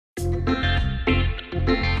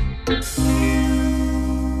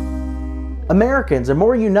Americans are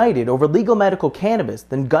more united over legal medical cannabis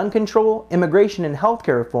than gun control, immigration and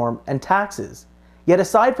healthcare reform, and taxes. Yet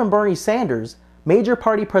aside from Bernie Sanders, major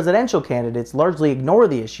party presidential candidates largely ignore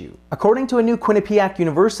the issue. According to a new Quinnipiac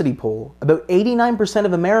University poll, about 89%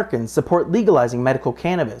 of Americans support legalizing medical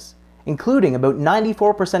cannabis, including about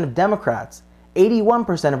 94% of Democrats,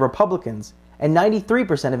 81% of Republicans, and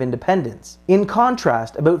 93% of independents. In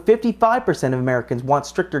contrast, about 55% of Americans want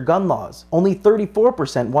stricter gun laws, only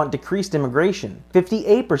 34% want decreased immigration,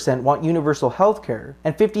 58% want universal health care,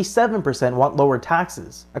 and 57% want lower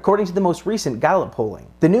taxes, according to the most recent Gallup polling.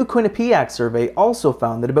 The new Quinnipiac survey also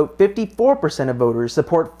found that about 54% of voters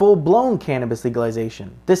support full-blown cannabis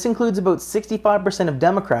legalization. This includes about 65% of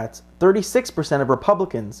Democrats, 36% of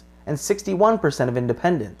Republicans, and 61% of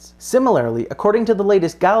independents. Similarly, according to the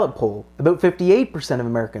latest Gallup poll, about 58% of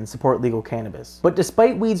Americans support legal cannabis. But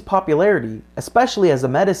despite weed's popularity, especially as a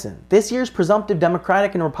medicine, this year's presumptive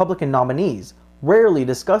Democratic and Republican nominees rarely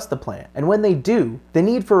discuss the plant, and when they do, the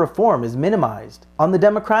need for reform is minimized. On the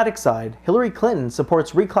Democratic side, Hillary Clinton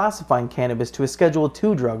supports reclassifying cannabis to a Schedule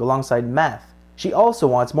II drug alongside meth. She also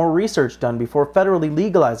wants more research done before federally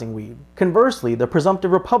legalizing weed. Conversely, the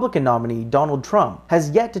presumptive Republican nominee, Donald Trump, has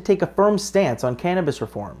yet to take a firm stance on cannabis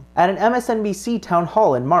reform. At an MSNBC town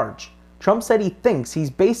hall in March, Trump said he thinks he's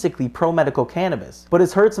basically pro-medical cannabis, but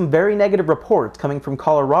has heard some very negative reports coming from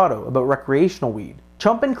Colorado about recreational weed.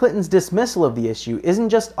 Trump and Clinton's dismissal of the issue isn't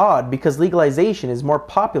just odd because legalization is more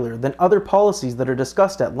popular than other policies that are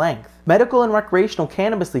discussed at length. Medical and recreational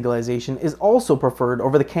cannabis legalization is also preferred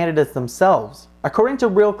over the candidates themselves. According to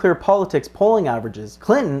Real Clear Politics polling averages,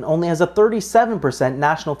 Clinton only has a 37%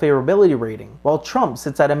 national favorability rating, while Trump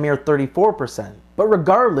sits at a mere 34%. But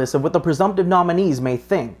regardless of what the presumptive nominees may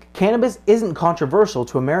think, cannabis isn't controversial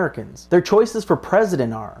to Americans. Their choices for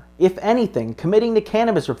president are. If anything, committing to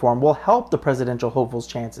cannabis reform will help the presidential hopeful's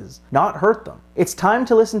chances, not hurt them. It's time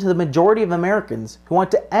to listen to the majority of Americans who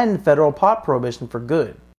want to end federal pot prohibition for good.